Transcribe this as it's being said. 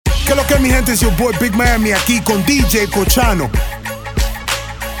¿Qué es lo que mi gente? Es your boy Big Miami aquí con DJ Cocochano.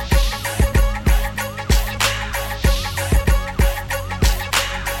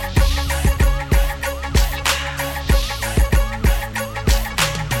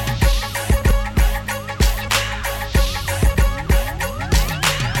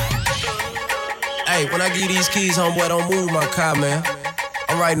 Hey, when I give you these keys, homeboy, don't move my car, man.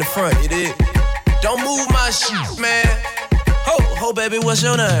 I'm right in the front, you dig? Don't move my shit, man. Ho, baby, what's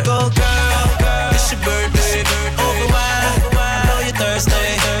your name? Go, girl, it's your birthday. Open wide, I know you're thirsty.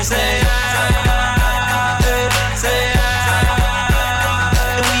 Say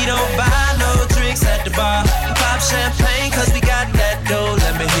and we don't buy no drinks at the bar. Pop champagne, cause we got that dough.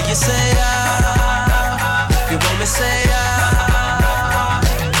 Let me hear you say you want me say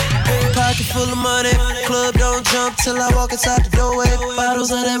Pocket full of money, club don't jump till I walk inside the doorway.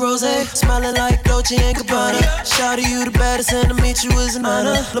 Bottles of that rosé, smiling like Dolce & Gabbana. Shawty, you the baddest, and to meet you is an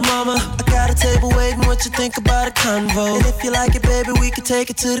honor. La mama, I got a table waiting, what you think about a convo? And if you like it, baby, we can take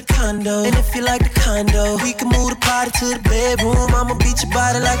it to the condo. And if you like the condo, we can move the party to the bedroom. I'ma beat your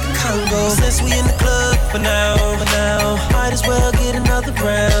body like a Congo. Since we in the club, for now, might as well get another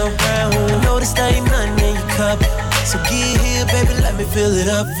round. Notice there ain't nothing in your cup, so get here, baby, let me fill it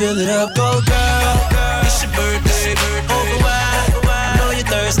up. Go, girl, it's your birthday. Open wide, I know you're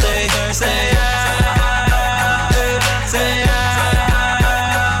thirsty. Say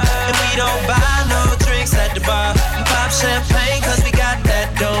and we don't buy no drinks at the bar. Pop champagne, cause we got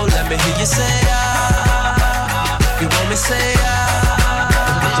that dough. Let me hear you say you want me say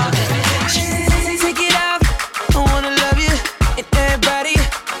Take it out, I wanna love you, and everybody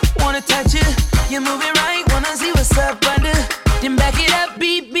wanna touch you. You're moving right, wanna see what's up under. Then back it up,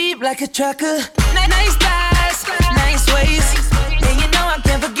 beep, beep, like a trucker. Nice thighs, nice waist. And you know I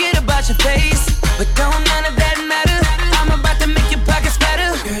can't forget about your face. But don't none of that matter, I'm about to make your pockets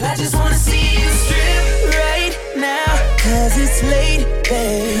fatter. Girl, I just wanna see you strip right now, cause it's late,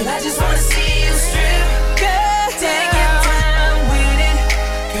 babe. Girl, I just wanna see you strip. Girl, take your time with it.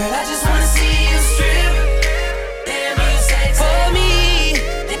 Girl, I just wanna see you strip. Damn, you sexy. For me,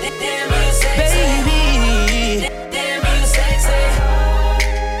 damn, you sexy. Baby, damn, you sexy.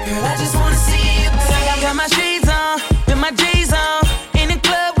 Girl, I just wanna see you. I got my shades on, with my J's on, in the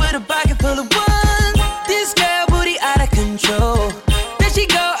club with a pocket full of ones. This girl booty out of control. Then she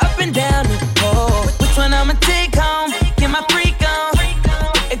go up and down the pole. Which one I'ma take home? Get my freak on.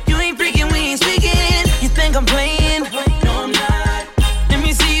 If you ain't freaking, we ain't speaking. You think I'm playing? No, I'm not. Let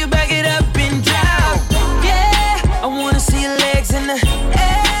me see you back it up and drop. Yeah, I wanna see your legs in the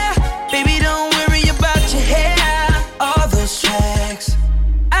air. Baby, don't worry about your hair. All those tracks,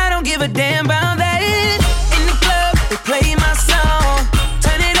 I don't give a damn about that. In the club, they play my song.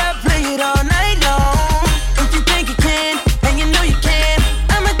 Turn it up, play it all night long. If you think you can, and you know you can,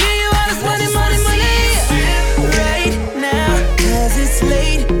 I'ma give you all this money. Right now, cause it's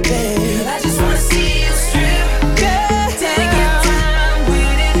late, babe. I just wanna see you strip. Girl, take your time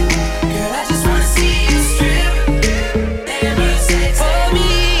with it. Girl, I just wanna see you strip. Damn, you sexy. For me,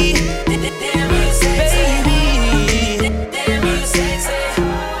 damn, you sexy. Baby, damn, you sexy.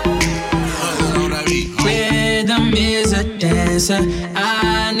 Rhythm is a dancer,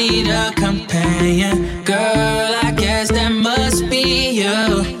 I need a companion. Girl, I guess that must be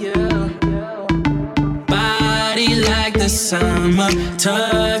you. Body like the summer,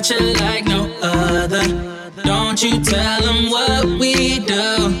 touch it like no other. Don't you tell them what we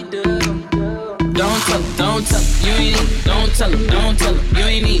do. Don't tell them, you ain't need. Don't tell them, you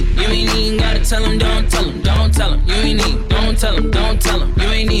ain't even gotta tell them. Don't tell them, you ain't need. Don't tell them, you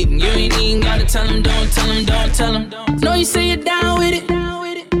ain't even gotta tell them. Don't tell them. Know you say you're down with it.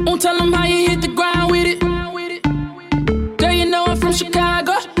 Won't tell them how you hit the ground with it. Girl, you know I'm from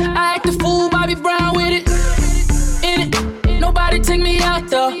Chicago. I act a fool, Bobby Brown with it. In it, nobody take me out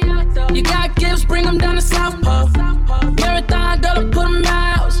though. You got gifts, bring them down to South Pole. Marathon, gotta put them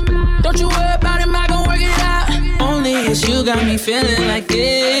out. Don't you worry about him, I gon' work it out. Only it's you got me feeling like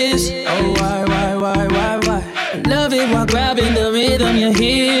this. Oh, why? Love it while grabbing the rhythm, your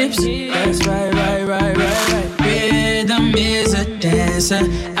hips. That's right. Rhythm is a dancer,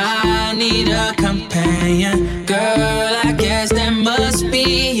 I need a companion. Girl, I guess that must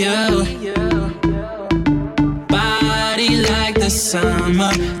be you. Body like the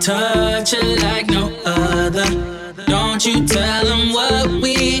summer, touch it like no other. Don't you tell them what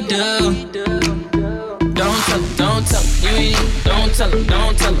we do. Don't tell them, you ain't need. Don't tell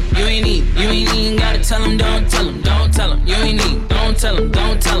them, you ain't even gotta tell them. Don't tell them, you ain't need. Don't tell them,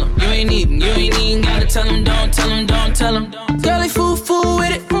 you ain't even gotta tell them. Don't tell them. Girl, they fool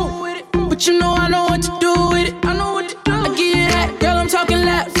with it, but you know I know what to do with it. I give you that, girl, I'm talking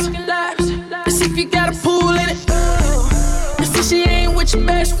laps.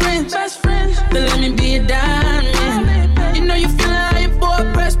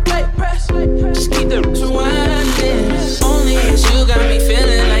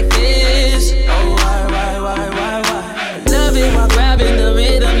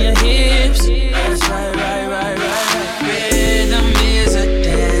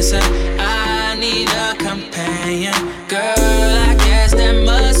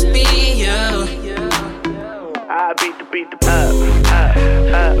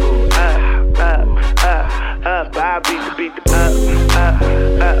 I beat the up, ooh,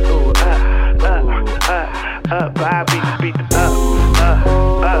 I beat the up,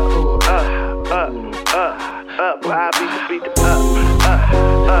 ooh,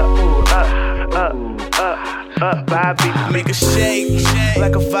 I beat the make a shake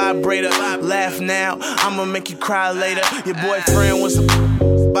like a vibrator. Laugh now, I'ma make you cry later. Your boyfriend was a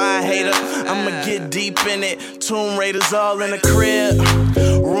hater. I'ma get deep in it. Tomb Raiders all in the crib.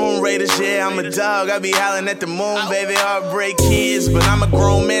 Room Raiders, yeah, I'm a dog. I be howling at the moon, baby. Heartbreak kids, but I'm a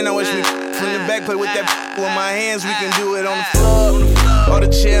grown man. I wish me from the back play with that with my hands. We can do it on the floor or the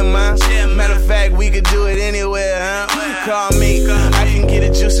chair, man. Matter of fact, we could do it anywhere, huh? Call me, I can get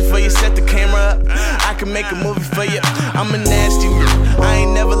it juicy for you. Set the camera up, I can make a movie for you. I'm a nasty, I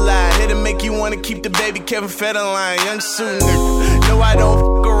ain't never lied. Here to make you wanna keep the baby Kevin Federline. Young Sue, nigga. No, I don't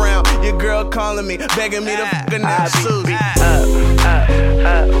fuck around. Your girl calling me, begging me to fuck her now. Sue.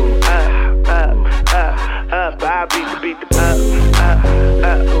 I beat the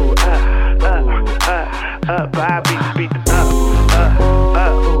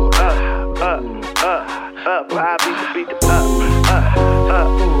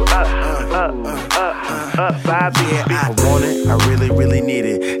I want it, I really need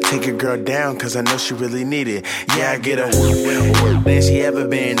it. Take a girl down, cause I know she really need it. Yeah, I get her than she ever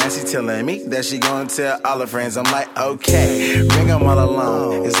been. Now she telling me that she gonna tell all her friends. I'm like, okay, bring them all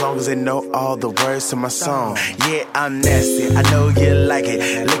along, as long as they know all the words to my song. Yeah, I'm nasty, I know you like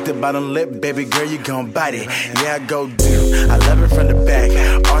it. Lick the bottom lip, baby girl, you gon' bite it. Yeah, I go do, I love it from the back.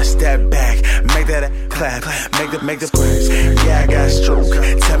 Arch that back, make that a clap. Make the squares. Yeah, I got stroke,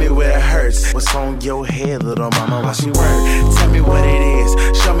 tell me where it hurts. What's on your head, little mama, watch me work. Tell me what it is,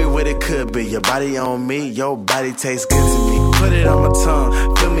 show me what it could be. Your body on me, your body tastes good to me. Put it on my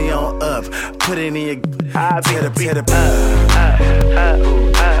tongue, fill me on up. Put it in your I beat the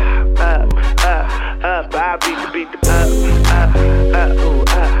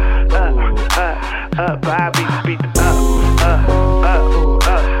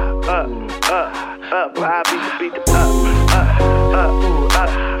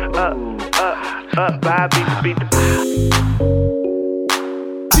I beat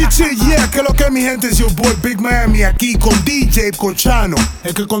DJ, yeah, que lo que mi gente, es your boy Big Miami aquí con DJ Cocochano,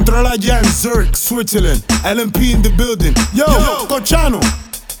 el que controla allá en Zurich, Switzerland. LMP in the building. Yo, Cocochano.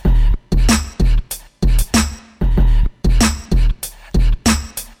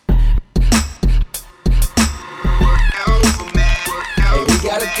 Hey, we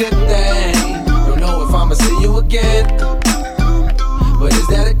got a good thing. Don't know if I'ma see you again, but is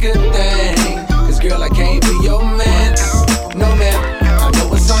that a good thing? Cause girl, I can't be your man. No man, I know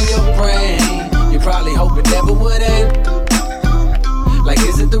what's on your brain. You probably hope it never would end. Like,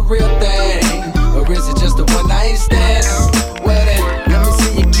 is it the real thing, or is it just a one night stand? Well then, let me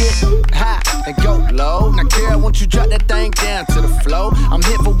see you get high and go low. Now girl, won't you drop that thing down to the floor? I'm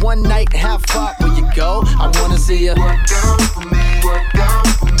here for one night, how far will you go? I wanna see you work down for me,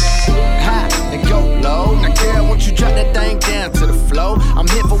 high and go low. Now girl, won't you drop that thing down to the floor? I'm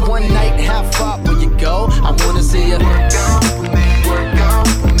here for one night, how far will you go? I wanna see you work down for me.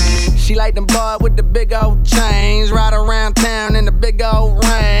 She like them boys with the big old chains, ride around town in the big old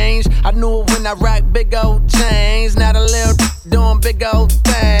range. I knew it when I rock big old chains. Now the little doing big old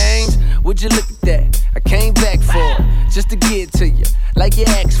things. Would you look at that? I came back for it, just to get to you, like you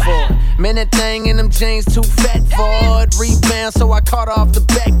asked for it. Man, that thing in them jeans too fat for it. Rebound, so I caught off the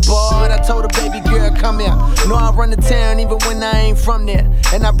backboard. I told her, baby girl, come here. Know I run the town even when I ain't from there.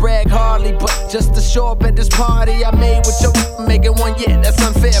 And I brag hardly, but just to show up at this party I made with your making one, yeah, that's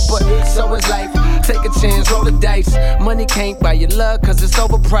unfair, but so is life. Take a chance, roll the dice. Money can't buy your love, cause it's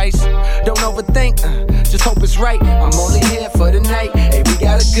overpriced. Don't overthink, just hope it's right. I'm only here for the night. Hey, we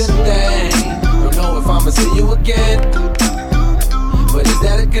got a good thing. Don't know if I'ma see you again, but is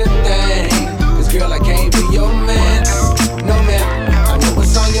that a good thing? Cause girl, I can't be your man. No man, I know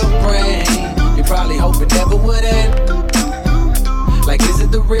what's on your brain. You probably hope it never would end. Like, is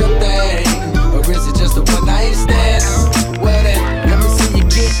it the real thing, or is it just a one night stand? Well then, let me see you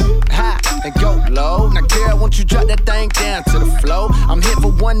get high and go low. Now girl, won't you drop that thing down to the floor? I'm here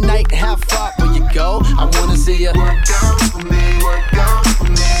for one night, how far will you go? I wanna see you work down for me,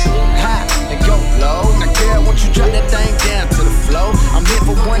 high and go low. Now girl, won't you drop that thing down to the floor? I'm here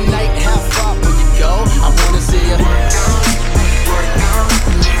for one night, how far will you go? I wanna see you work down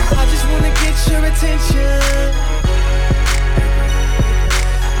for me. I just wanna get your attention.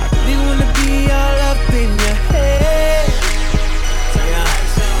 I really wanna be all up in your head.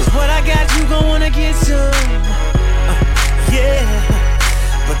 Cause what I got, you gon' wanna get some. Yeah.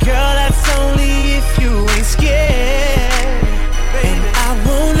 But girl, that's only if you ain't scared.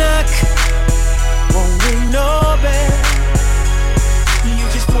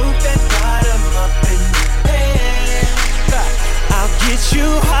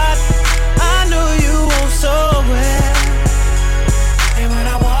 hot, I know you want so well. And when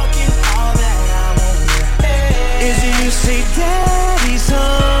I walk in, all that I want is you say, Daddy's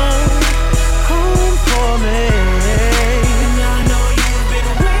home, home for me. And I know you've been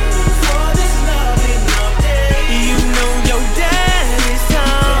waiting for this loving all day. You know your daddy's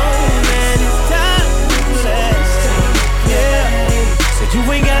home, and it's time to play. Yeah, so you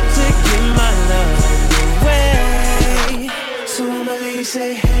ain't got to give my love away. So my lady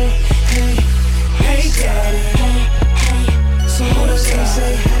say, hey, hey, hey, daddy. Hey, hey. So my lady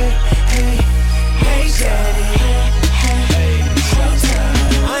say, hey, hey, hey, daddy. Hey, hey.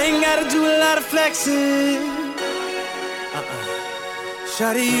 I ain't gotta do a lot of flexing.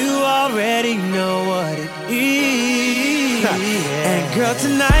 Shawty, you already know what it is. And girl,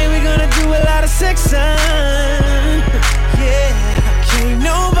 tonight we're gonna do a lot of sexing. Yeah, can't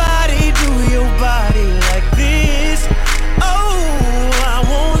nobody do your body like this. Oh, I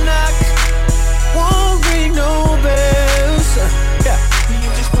won't knock, won't ring no bells. Yeah, you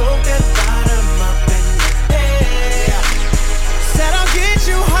just broke that bottom up in the air. Said I'll get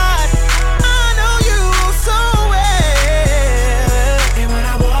you hot, I know you so well. And when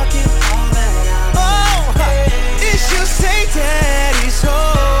I walk in, all that I it should say Daddy's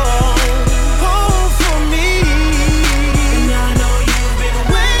home, home for me. And I know you've been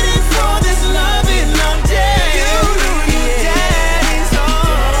waiting for this loving all day. You know your daddy's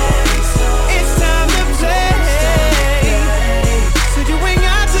home, it's time to play. So you ain't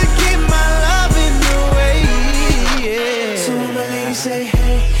got to give my loving away. Yeah. So my lady say,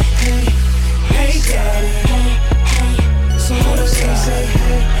 hey, hey, hey, daddy. Hey, hey. So my lady say,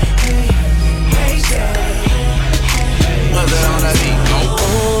 hey, hey, hey, daddy. Mother on that beat.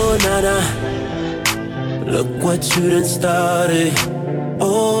 Oh, nana, look what you done started.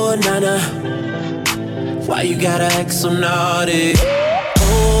 Oh, nana, why you gotta act so naughty?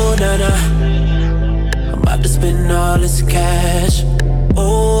 Oh, nana, I'm about to spend all this cash.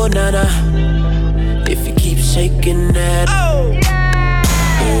 Oh, nana, if you keep shaking that. Oh,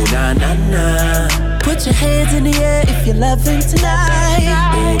 na na na, put your hands in the air if you're loving tonight.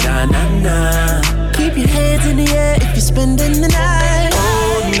 Oh, na na na, keep your hands in the air if you're spending the night.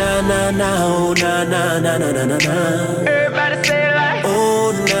 Oh, na na na, oh, na na na na na na na. Everybody say it like.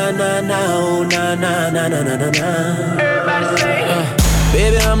 Oh, na na na, oh, na na na na na na na. Everybody say it.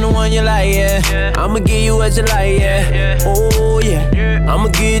 Baby, I'm the one you like, yeah. I'ma give you what you like, yeah. Oh, yeah. I'ma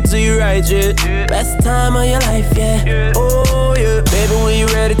give it to you right, yeah. Best time of your life, yeah. Oh, yeah. Baby, when you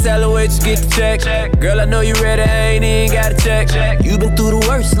ready, tell her wait, just get the check. Girl, I know you ready, I ain't even got to check. You been through the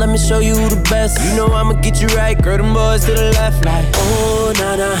worst, let me show you who the best. You know I'ma get you right, girl, them boys to the left, like. Oh,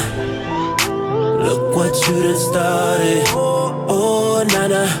 na-na, look what you done started. Oh,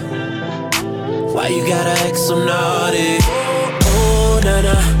 na-na, why you gotta act so naughty? Oh,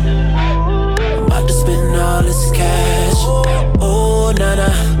 nana, I'm about to spend all this cash. Oh, nana,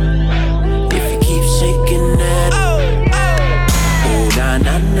 if you keep shaking that. Oh, na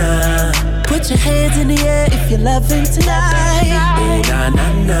na na, put your hands in the air if you're loving tonight. Oh, na na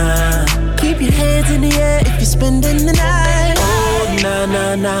na, keep your hands in the air if you're spending the night. Oh, na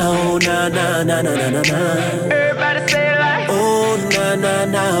na na, oh, na na na na na na na. Everybody say it like. Oh, na na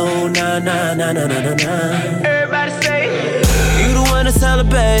na, oh, na na na na na na na. Everybody say it. You the one to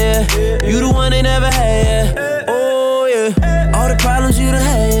celebrate, yeah. You the one they never had, yeah. Oh, yeah. All the problems you done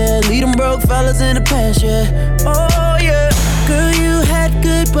had, yeah. Leave them broke fellas in the past, yeah. Oh, yeah. Girl, you had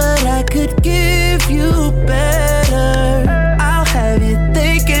good, but I could give you better. I'll have you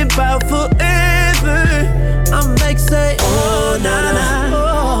thinking about forever. I'm like, say, oh, na na.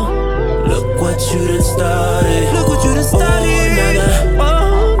 Oh, look what you done started. Look what you done started. Oh, na na.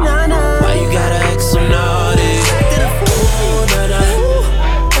 Oh, na na. Why you gotta act so naughty?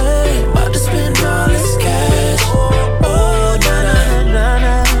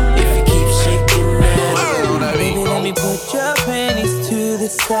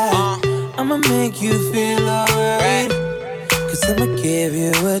 I'ma make you feel alright, cause I'ma give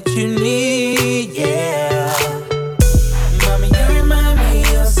you what you need, yeah. Mommy, you remind me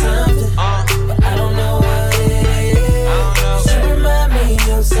of something, but I don't know what it is. You remind me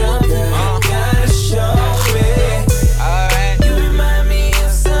of something, you gotta show me. Alright. You remind me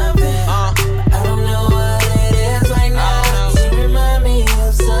of something, but I don't know what it is right now. You remind me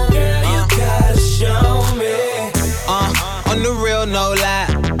of something, girl, you gotta show me. On the real, no lie,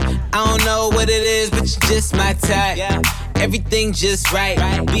 I don't know what it is, but you just my type. Everything just right.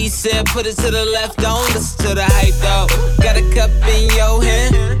 B said put it to the left, don't listen to the hype though. Got a cup in your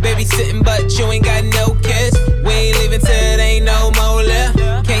hand, baby sitting but you ain't got no kiss. We ain't leaving till it ain't no more left.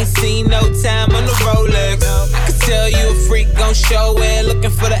 Can't see no time on the Rolex. I can tell you a freak gon' show it.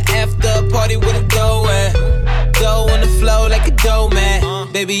 Looking for the after party with a dough at. Dough on the flow like a dough man.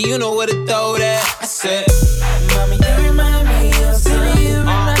 Baby, you know where to throw that. I said, Mommy, you remind me of something. You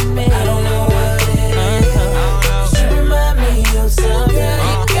remind me. I don't know what it is. 'Cause you remind me of something.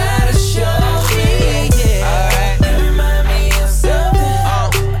 You gotta show me. Yeah. You remind me of something.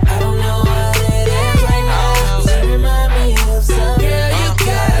 I don't know what it is right now. 'Cause you remind me of something. Girl, you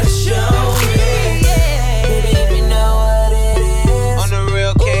gotta show me. Yeah. Baby, if you know what it is. on the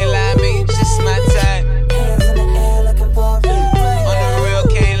real, can't lie, me, you just my type. Hands in the air looking for a big play. On the real,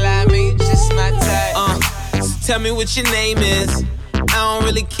 can't lie, me, you just my type. So tell me what your name is. I don't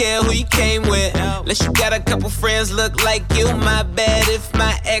really care who you came with. Unless you got a couple friends look like you. My bad if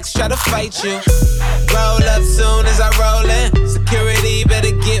my ex try to fight you. Roll up soon as I roll in. Security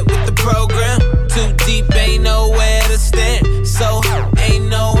better get with the program. Too deep, ain't nowhere to stand. So ain't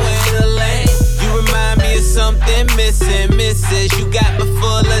nowhere to land. You remind me of something missing, missus. You got my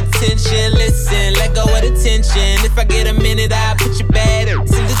full attention. Listen, let go of the tension. If I get a minute, I'll put your bad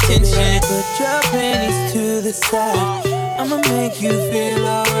ass in detention. Put your panties to the side. I'ma make you feel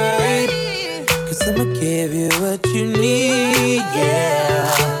alright. 'Cause I'ma give you what you need, yeah.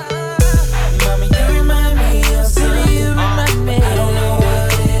 Mommy, you remind me of something. You remind me. I don't know what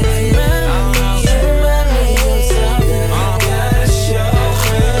it is. You remind me of something. You gotta show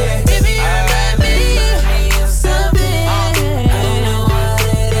me. Baby, you remind me of something. I don't know what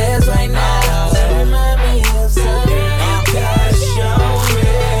it is right now. You remind me of something. You gotta show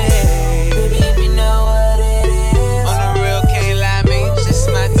me. Baby, if you know what it is. On the real, can't lie, me, just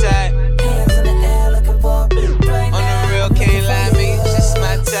my type. Hands in the air looking for a big right On the now. real, can't lie, me, just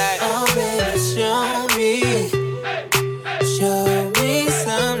my type. Oh, baby, show me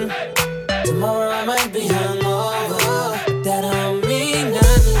something. Tomorrow I might be hungover, but that don't mean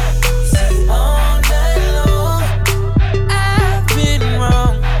nothing. See, all night long, I've been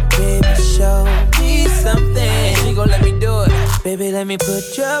wrong. Baby, show me something. She gon' let me do it. Baby, let me put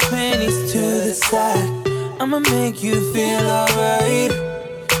your panties to the side. I'ma make you feel alright.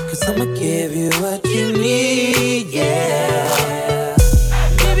 'Cause I'ma give you what you need, yeah.